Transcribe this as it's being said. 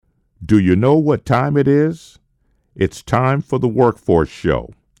Do you know what time it is? It's time for the Workforce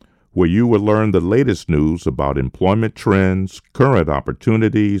Show, where you will learn the latest news about employment trends, current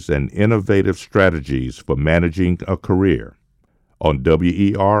opportunities, and innovative strategies for managing a career on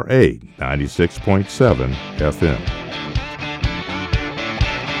WERA 96.7 FM.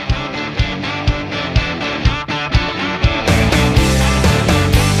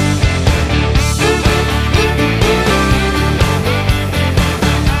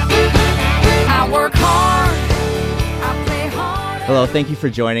 Hello, thank you for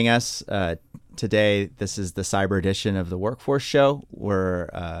joining us today. This is the cyber edition of the Workforce Show. We're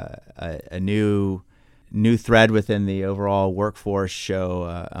a new thread within the overall Workforce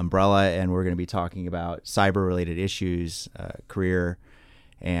Show umbrella, and we're going to be talking about cyber-related issues, career.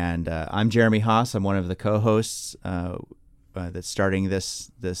 And I'm Jeremy Haas. I'm one of the co-hosts that's starting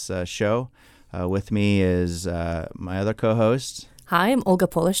this show. With me is my other co-host. Hi, I'm Olga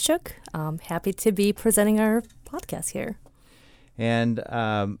Polishchuk. I'm happy to be presenting our podcast here. And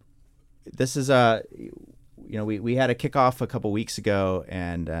this is we had a kickoff a couple weeks ago,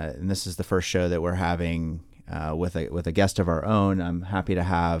 and this is the first show that we're having with a guest of our own. I'm happy to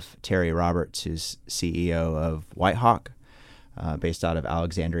have Terry Roberts, who's CEO of WhiteHawk, based out of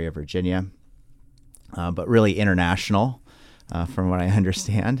Alexandria, Virginia, but really international, from what I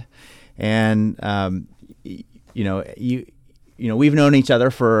understand. And we've known each other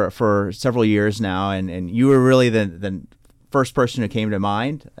for several years now, and you were really the first person who came to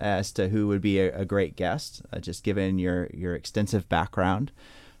mind as to who would be a great guest, just given your extensive background.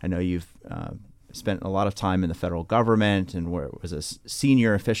 I know you've spent a lot of time in the federal government and was a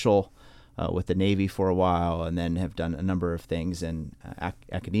senior official with the Navy for a while, and then have done a number of things in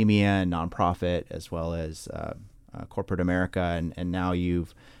academia and nonprofit, as well as corporate America, and now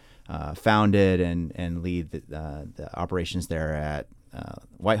you've founded and lead the operations there at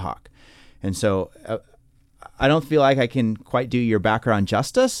WhiteHawk. And so I don't feel like I can quite do your background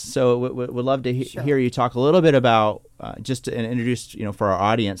justice, so would love to hear you talk a little bit about just to introduce, for our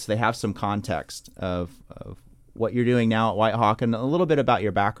audience, so they have some context of what you're doing now at WhiteHawk, and a little bit about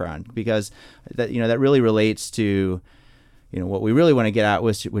your background, because that really relates to what we really want to get at,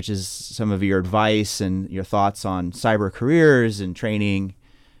 which is some of your advice and your thoughts on cyber careers and training.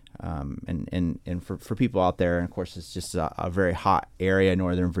 And for people out there, and of course, it's just a very hot area,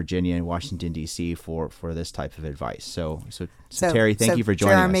 Northern Virginia and Washington, D.C. for this type of advice. So Terry, thank you for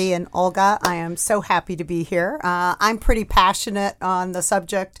joining us. Jeremy and Olga, I am so happy to be here. I'm pretty passionate on the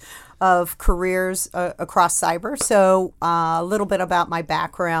subject of careers across cyber. So a little bit about my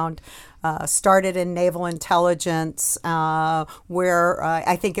background. Started in naval intelligence, where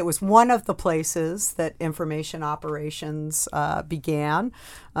I think it was one of the places that information operations began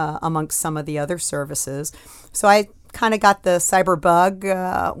amongst some of the other services. So I kind of got the cyber bug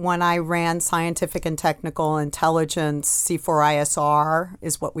when I ran scientific and technical intelligence, C4ISR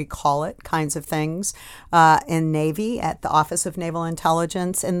is what we call it, kinds of things, in Navy at the Office of Naval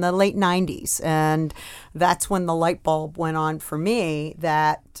Intelligence in the late 90s. And that's when the light bulb went on for me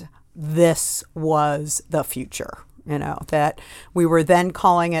that this was the future, that we were then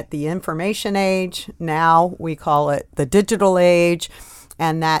calling it the information age. Now we call it the digital age,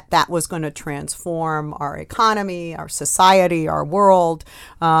 and that was going to transform our economy, our society, our world.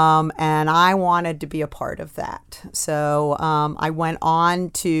 And I wanted to be a part of that. So I went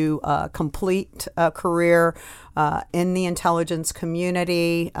on to complete a career in the intelligence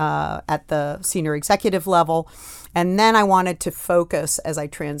community at the senior executive level. And then I wanted to focus, as I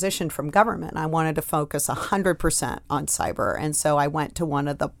transitioned from government, I wanted to focus 100% on cyber. And so I went to one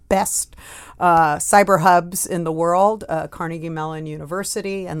of the best cyber hubs in the world, Carnegie Mellon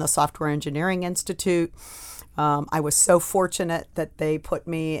University and the Software Engineering Institute. I was so fortunate that they put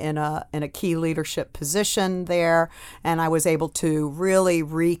me in a key leadership position there, and I was able to really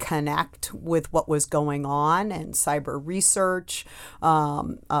reconnect with what was going on in cyber research,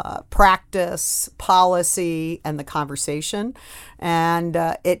 practice, policy, and the conversation. And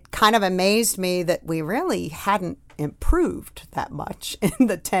it kind of amazed me that we really hadn't improved that much in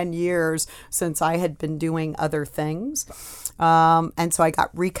the 10 years since I had been doing other things. And so I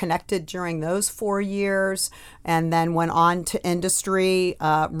got reconnected during those 4 years, and then went on to industry,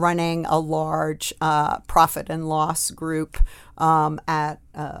 running a large profit and loss group at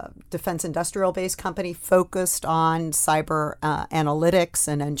a defense industrial-based company focused on cyber analytics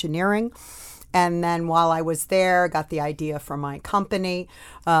and engineering. And then while I was there, got the idea for my company,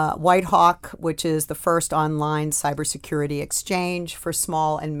 WhiteHawk, which is the first online cybersecurity exchange for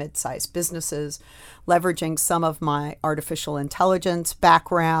small and mid-sized businesses, leveraging some of my artificial intelligence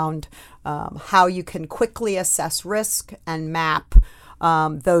background, how you can quickly assess risk and map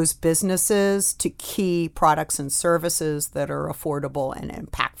those businesses to key products and services that are affordable and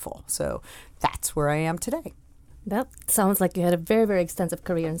impactful. So that's where I am today. That sounds like you had a very, very extensive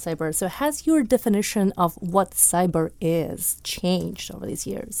career in cyber. So has your definition of what cyber is changed over these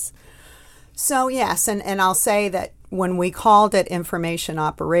years? So yes, and I'll say that when we called it information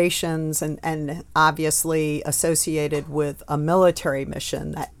operations and obviously associated with a military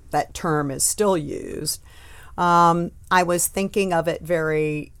mission, that term is still used. I was thinking of it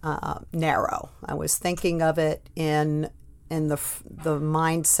very narrow. I was thinking of it in the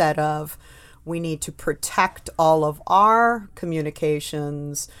mindset of we need to protect all of our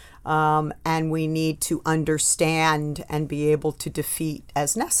communications, and we need to understand and be able to defeat,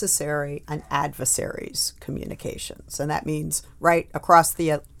 as necessary, an adversary's communications. And that means right across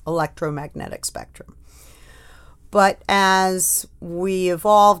the electromagnetic spectrum. But as we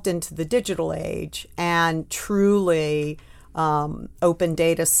evolved into the digital age and truly open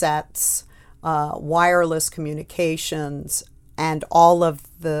data sets, wireless communications, and all of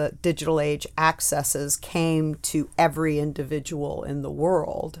the digital age accesses came to every individual in the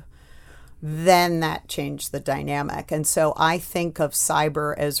world, then that changed the dynamic. And so I think of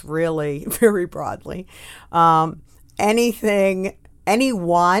cyber as really, very broadly, anyone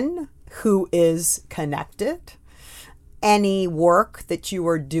who is connected, any work that you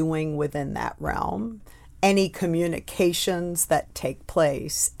are doing within that realm, any communications that take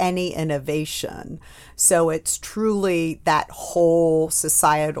place, any innovation. So it's truly that whole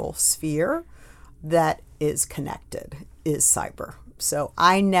societal sphere that is connected is cyber. So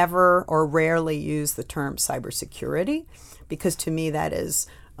I never or rarely use the term cybersecurity because to me that is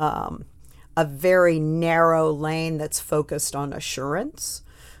a very narrow lane that's focused on assurance.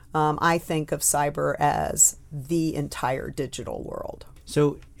 I think of cyber as the entire digital world.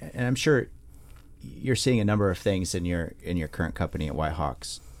 So, and I'm sure you're seeing a number of things in your current company at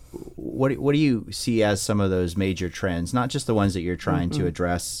WhiteHawks. What do you see as some of those major trends? Not just the ones that you're trying to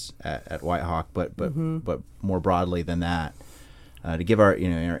address at WhiteHawk, but more broadly than that, to give our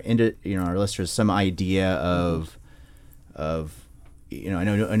our listeners some idea of I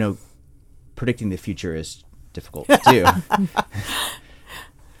know predicting the future is difficult to do.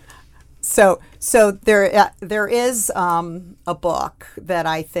 So there is a book that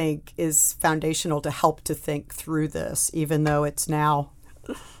I think is foundational to help to think through this, even though it's now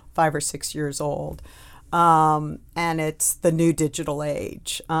 5 or 6 years old, and it's The New Digital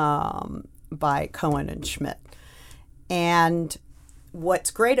Age by Cohen and Schmidt. And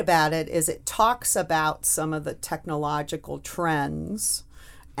what's great about it is it talks about some of the technological trends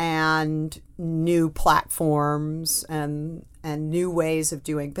and new platforms and new ways of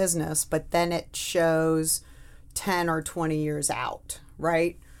doing business, but then it shows 10 or 20 years out,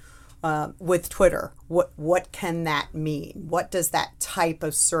 right? With Twitter, what can that mean? What does that type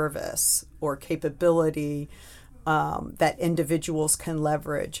of service or capability that individuals can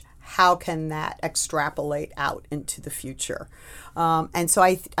leverage, how can that extrapolate out into the future? And so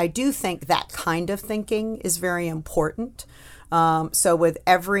I do think that kind of thinking is very important. So with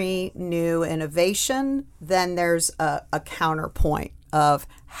every new innovation, then there's a counterpoint of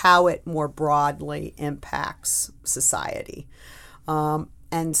how it more broadly impacts society.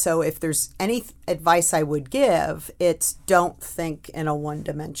 And so if there's any advice I would give, it's don't think in a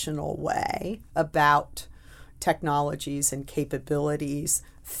one-dimensional way about technologies and capabilities.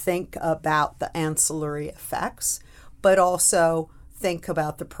 Think about the ancillary effects, but also think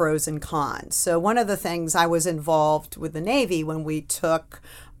about the pros and cons. So one of the things I was involved with the Navy when we took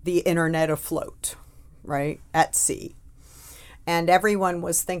the internet afloat, right, at sea. And everyone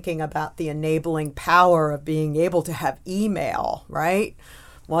was thinking about the enabling power of being able to have email, right,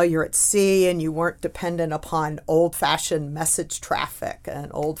 while you're at sea and you weren't dependent upon old-fashioned message traffic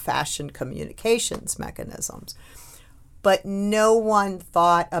and old-fashioned communications mechanisms. But no one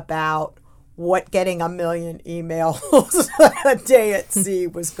thought about what getting 1 million emails a day at sea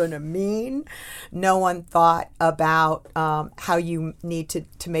was going to mean. No one thought about how you need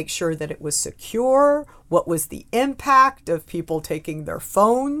to make sure that it was secure. What was the impact of people taking their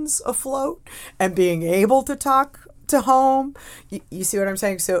phones afloat and being able to talk to home? You see what I'm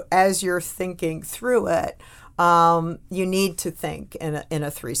saying? So as you're thinking through it, you need to think in a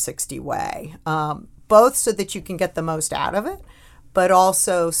 360 way, both so that you can get the most out of it, but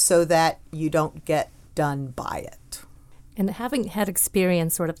also so that you don't get done by it. And having had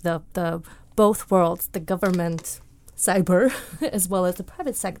experience sort of the both worlds, the government cyber as well as the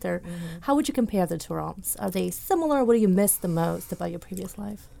private sector, how would you compare the two realms? Are they similar? What do you miss the most about your previous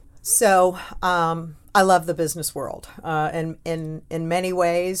life? So I love the business world. In many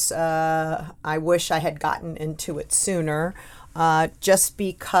ways, I wish I had gotten into it sooner. just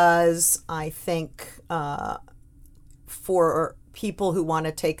because I think for people who want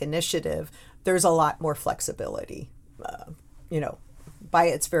to take initiative, there's a lot more flexibility, by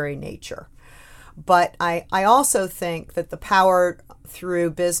its very nature. But I also think that the power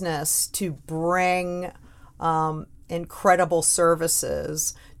through business to bring incredible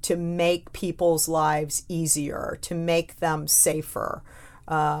services to make people's lives easier, to make them safer,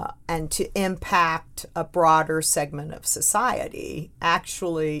 and to impact a broader segment of society,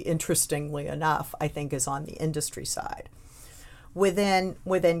 actually, interestingly enough, I think is on the industry side. Within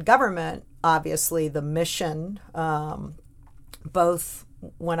government, obviously, the mission, both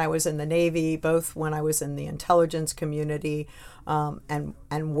when I was in the Navy, both when I was in the intelligence community, and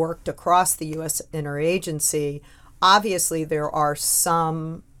worked across the U.S. interagency, obviously there are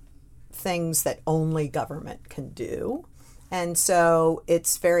some things that only government can do. And so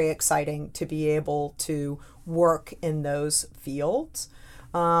it's very exciting to be able to work in those fields.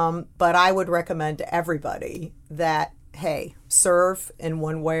 But I would recommend to everybody that, hey, serve in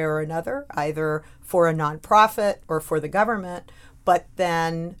one way or another, either for a nonprofit or for the government, but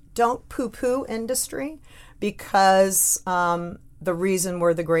then don't poo-poo industry, because the reason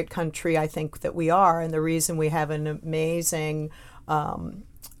we're the great country I think that we are, and the reason we have an amazing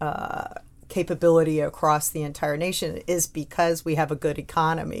capability across the entire nation, is because we have a good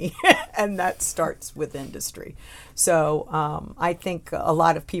economy, and that starts with industry. So I think a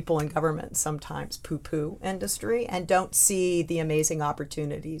lot of people in government sometimes poo-poo industry and don't see the amazing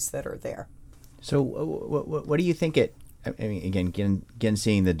opportunities that are there. So what do you think I mean, again,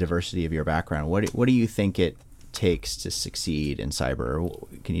 seeing the diversity of your background, what do you think it takes to succeed in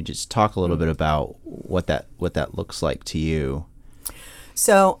cyber? Can you just talk a little bit about what that looks like to you?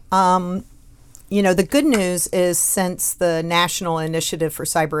 So, the good news is, since the National Initiative for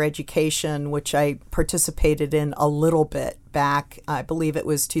Cyber Education, which I participated in a little bit back, I believe it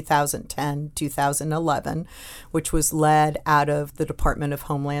was 2010, 2011, which was led out of the Department of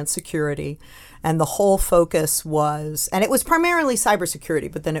Homeland Security. And the whole focus was, and it was primarily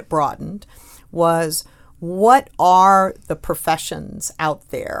cybersecurity, but then it broadened, was what are the professions out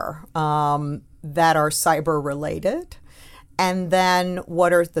there that are cyber related? And then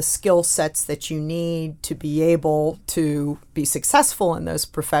what are the skill sets that you need to be able to be successful in those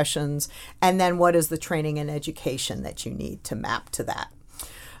professions? And then what is the training and education that you need to map to that?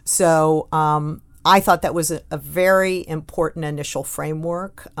 So I thought that was a very important initial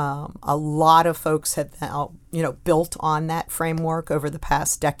framework. A lot of folks have now, built on that framework over the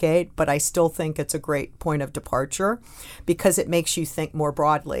past decade, but I still think it's a great point of departure because it makes you think more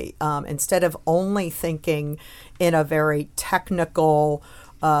broadly. Instead of only thinking in a very technical,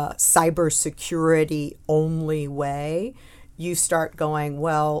 cybersecurity only way, you start going,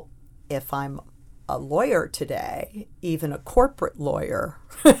 well, if I'm a lawyer today, even a corporate lawyer,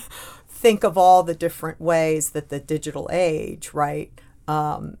 think of all the different ways that the digital age, right,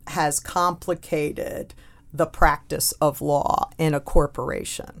 has complicated the practice of law in a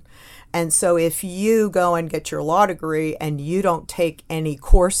corporation. And so if you go and get your law degree and you don't take any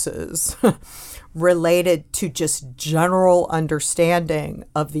courses related to just general understanding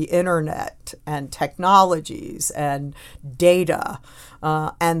of the internet and technologies and data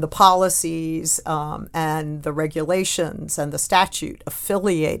and the policies and the regulations and the statute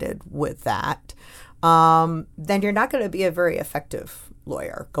affiliated with that, then you're not going to be a very effective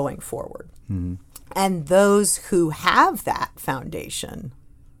lawyer going forward. Mm-hmm. And those who have that foundation,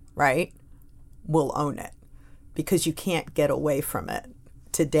 right, will own it because you can't get away from it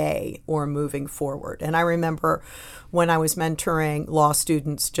today or moving forward. And I remember when I was mentoring law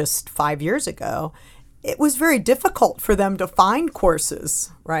students just 5 years ago, it was very difficult for them to find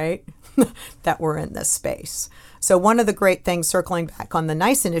courses, right, that were in this space. So one of the great things, circling back on the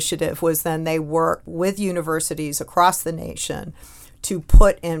NICE initiative, was then they worked with universities across the nation to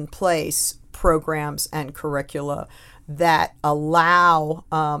put in place programs and curricula that allow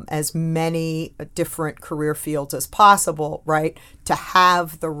as many different career fields as possible, right, to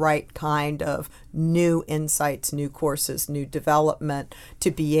have the right kind of new insights, new courses, new development to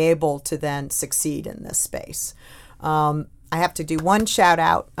be able to then succeed in this space. I have to do one shout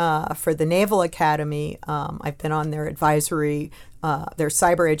out for the Naval Academy. I've been on their advisory, their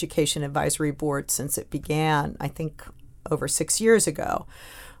cyber education advisory board since it began, I think, over 6 years ago.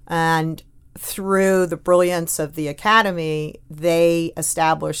 And through the brilliance of the academy, they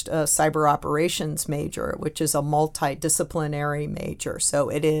established a cyber operations major, which is a multidisciplinary major. So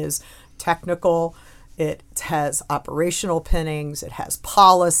it is technical, it has operational pinnings, it has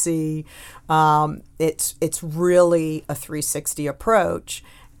policy. It's really a 360 approach.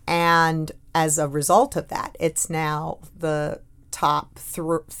 And as a result of that, it's now the top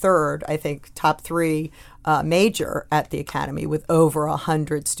third, I think, top three major at the Academy, with over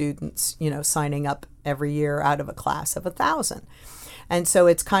 100 students, signing up every year out of a class of 1,000. And so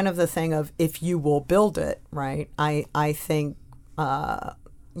it's kind of the thing of, if you will build it, right? I think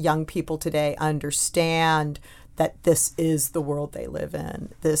young people today understand that this is the world they live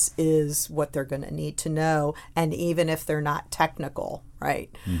in. This is what they're going to need to know. And even if they're not technical, right,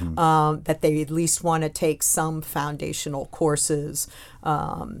 that they at least want to take some foundational courses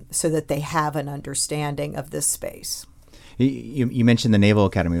so that they have an understanding of this space. You mentioned the Naval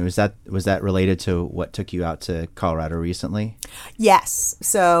Academy. Was that related to what took you out to Colorado recently? Yes.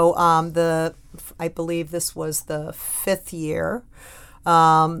 So I believe this was the 5th year.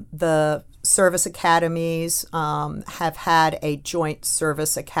 The service academies have had a joint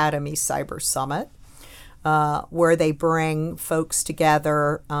service academy cyber summit where they bring folks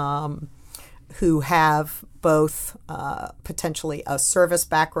together who have both potentially a service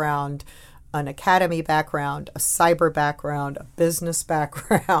background, an academy background, a cyber background, a business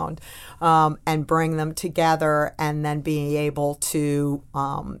background, and bring them together and then being able to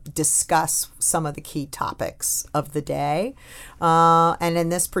discuss some of the key topics of the day. And in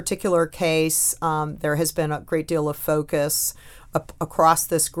this particular case, there has been a great deal of focus across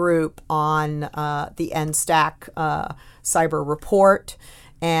this group on the NSTAC cyber report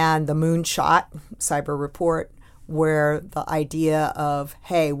and the Moonshot cyber report, where the idea of,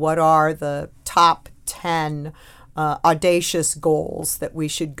 hey, what are the top 10 audacious goals that we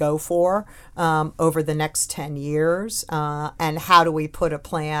should go for over the next 10 years, and how do we put a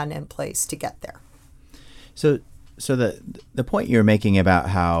plan in place to get there? So the point you're making about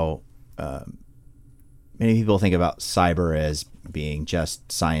how many people think about cyber as being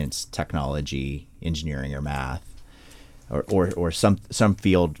just science, technology, engineering, or math, or some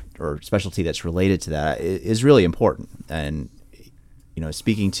field or specialty that's related to that is really important. And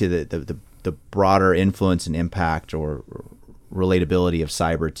speaking to the broader influence and impact or relatability of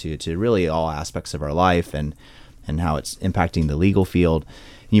cyber to really all aspects of our life and how it's impacting the legal field.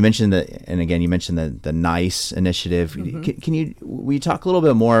 You mentioned the NICE initiative. Mm-hmm. Will you talk a little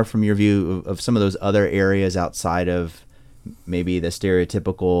bit more from your view of some of those other areas outside of maybe the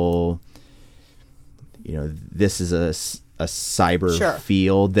stereotypical, this is a cyber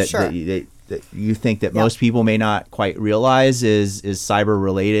field that you think that most people may not quite realize is cyber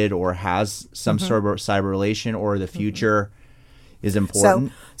related or has some sort of cyber relation, or the future is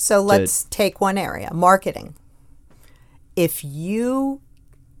important? So let's take one area, marketing. If you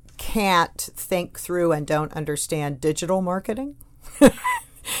can't think through and don't understand digital marketing,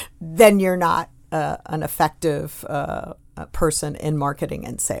 then you're not an effective person in marketing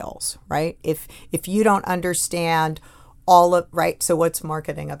and sales, right? If you don't understand all of, right, so what's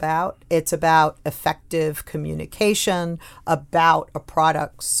marketing about? It's about effective communication, about a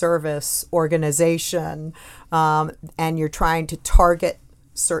product, service, organization, and you're trying to target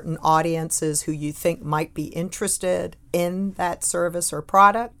certain audiences who you think might be interested in that service or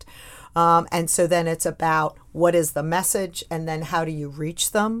product. And so then it's about what is the message and then how do you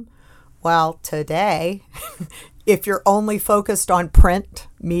reach them? Well, today, if you're only focused on print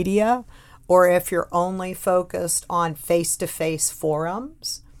media, or if you're only focused on face-to-face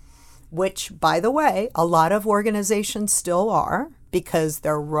forums, which, by the way, a lot of organizations still are, because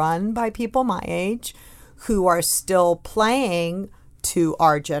they're run by people my age who are still playing to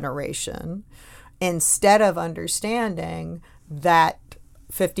our generation, instead of understanding that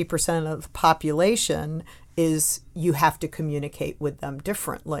 50% of the population is, you have to communicate with them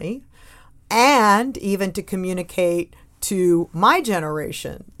differently. And even to communicate to my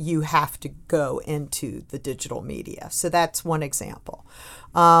generation, you have to go into the digital media. So that's one example.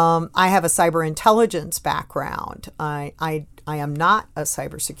 I have a cyber intelligence background. I am not a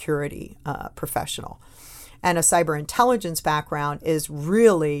cybersecurity professional. And a cyber intelligence background is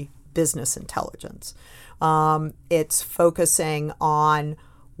really business intelligence. It's focusing on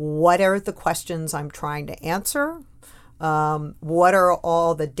what are the questions I'm trying to answer, what are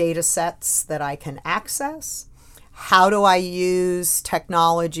all the data sets that I can access, how do I use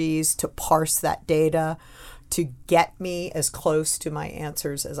technologies to parse that data to get me as close to my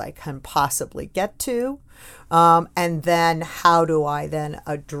answers as I can possibly get to, and then how do I then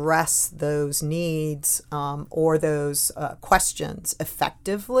address those needs or those questions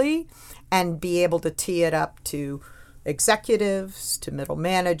effectively and be able to tee it up to executives, to middle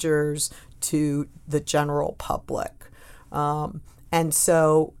managers, to the general public. And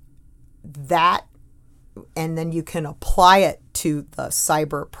so that, and then you can apply it to the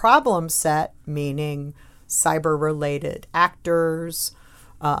cyber problem set, meaning cyber-related actors,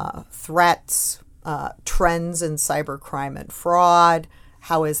 threats, trends in cybercrime and fraud.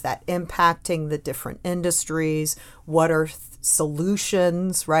 How is that impacting the different industries? What are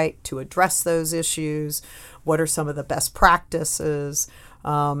solutions, right, to address those issues? What are some of the best practices?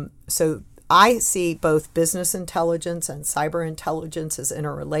 So I see both business intelligence and cyber intelligence as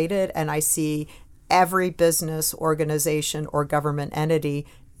interrelated, and I see every business, organization, or government entity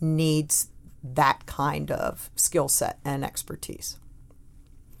needs that kind of skill set and expertise.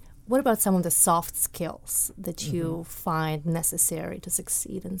 What about some of the soft skills that you find necessary to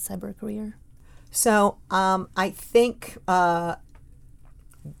succeed in cyber career? So I think, and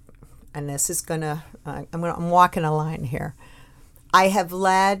this is I'm walking a line here. I have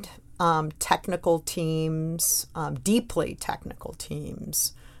led technical teams, deeply technical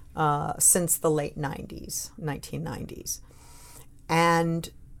teams, since the late 1990s. And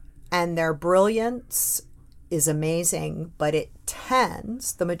their brilliance is amazing, but it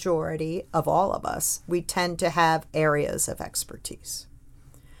tends, the majority of all of us, we tend to have areas of expertise.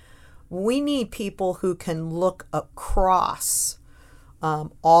 We need people who can look across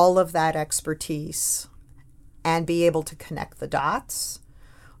all of that expertise and be able to connect the dots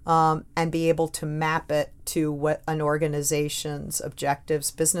and be able to map it to what an organization's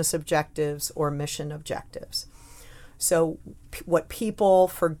objectives, business objectives, or mission objectives. So what people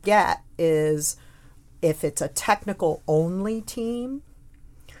forget is if it's a technical only team,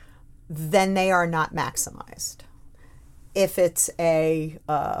 then they are not maximized. If it's a,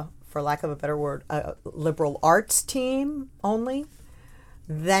 for lack of a better word, a liberal arts team only,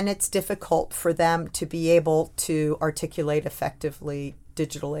 then it's difficult for them to be able to articulate effectively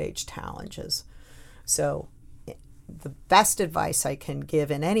digital age challenges. So the best advice I can give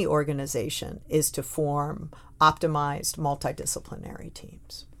in any organization is to form optimized multidisciplinary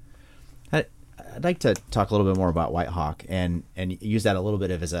teams. I'd like to talk a little bit more about WhiteHawk and use that a little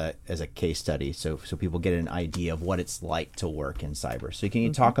bit as a case study so people get an idea of what it's like to work in cyber. So can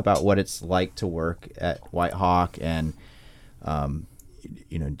you talk about what it's like to work at WhiteHawk and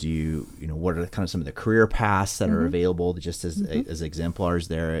what are kind of some of the career paths that are available just as exemplars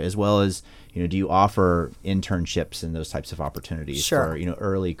there, as well as do you offer internships and those types of opportunities for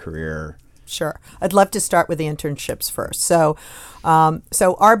early career? Sure. I'd love to start with the internships first. So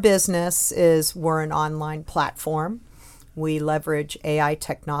our business is we're an online platform. We leverage AI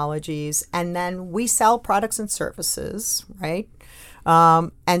technologies, and then we sell products and services, right?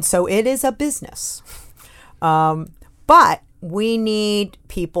 And so it is a business. But we need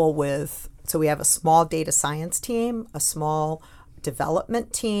people so we have a small data science team, a small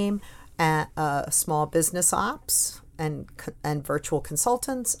development team, and a small business ops, and virtual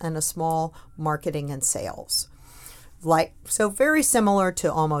consultants, and a small marketing and sales. So very similar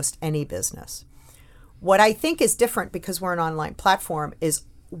to almost any business. What I think is different because we're an online platform is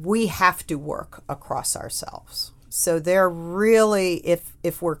we have to work across ourselves. So they're really,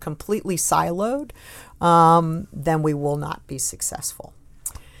 if we're completely siloed, then we will not be successful.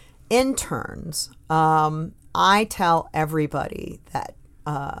 Interns, I tell everybody that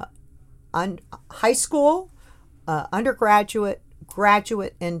high school, undergraduate,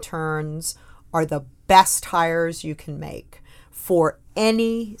 graduate interns are the best hires you can make for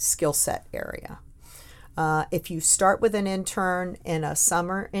any skill set area. If you start with an intern in a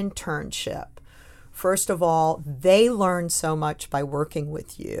summer internship, first of all, they learn so much by working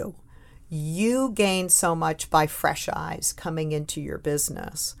with you. You gain so much by fresh eyes coming into your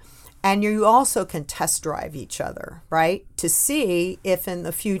business. And you also can test drive each other, right? To see if in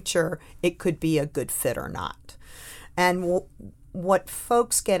the future it could be a good fit or not. And what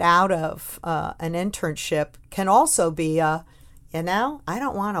folks get out of an internship can also be I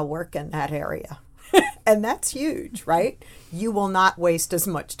don't want to work in that area. And that's huge, right? You will not waste as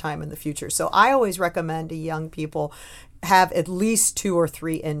much time in the future. So I always recommend to young people have at least 2 or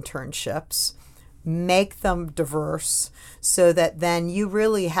 3 internships, make them diverse so that then you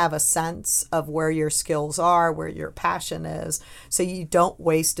really have a sense of where your skills are, where your passion is, so you don't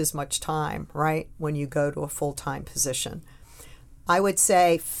waste as much time, right, when you go to a full-time position. I would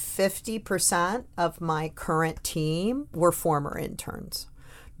say 50% of my current team were former interns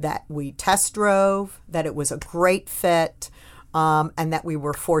that we test drove, that it was a great fit, and that we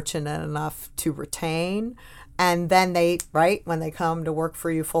were fortunate enough to retain. And then when they come to work for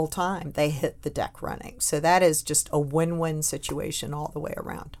you full time, they hit the deck running. So that is just a win-win situation all the way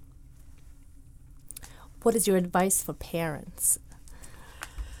around. What is your advice for parents?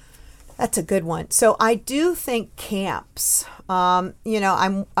 That's a good one. So I do think camps. I'm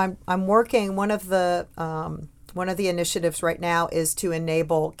working. One of the One of the initiatives right now is to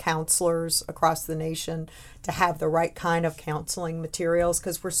enable counselors across the nation to have the right kind of counseling materials,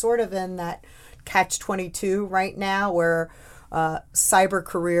 because we're sort of in that catch-22 right now where cyber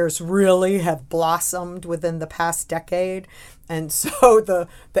careers really have blossomed within the past decade. And so the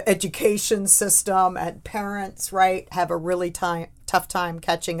education system and parents, right, have a really tough time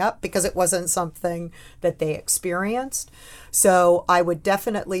catching up because it wasn't something that they experienced. So I would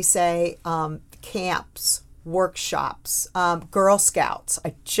definitely say camps, workshops, Girl Scouts.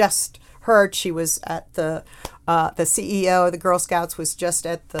 I just heard she was at the CEO of the Girl Scouts was just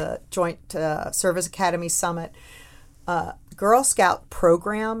at the Joint Service Academy Summit. Girl Scout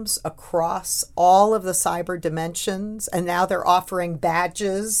programs across all of the cyber dimensions, and now they're offering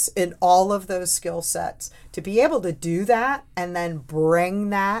badges in all of those skill sets. To be able to do that and then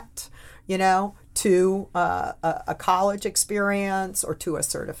bring that, to a college experience or to a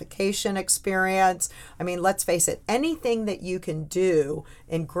certification experience. I mean, let's face it, anything that you can do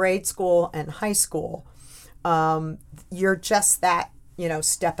in grade school and high school, you're just that,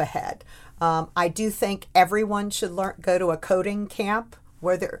 step ahead. I do think everyone should go to a coding camp,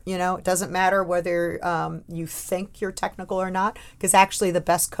 whether, it doesn't matter whether you think you're technical or not, because actually the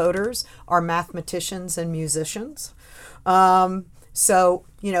best coders are mathematicians and musicians. So,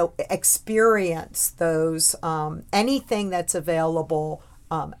 experience those, anything that's available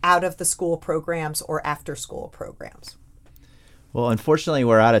out of the school programs or after school programs. Well, unfortunately,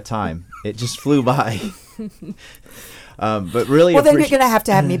 we're out of time. It just flew by. But really, well, then you're going to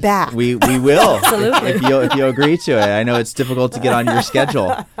have me back. We will, Absolutely. if you agree to it. I know it's difficult to get on your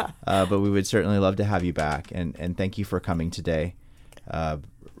schedule, but we would certainly love to have you back. And thank you for coming today.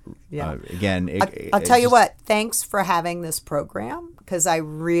 Again, I'll tell you what. Thanks for having this program, because I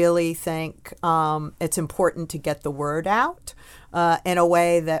really think it's important to get the word out in a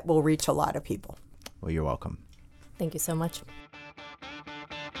way that will reach a lot of people. Well, you're welcome. Thank you so much.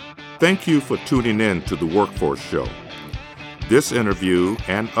 Thank you for tuning in to the Workforce Show. This interview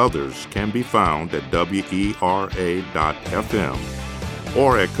and others can be found at WERA.FM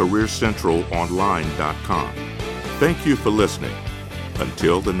or at CareerCentralOnline.com. Thank you for listening.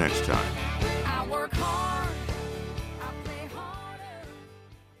 Until the next time.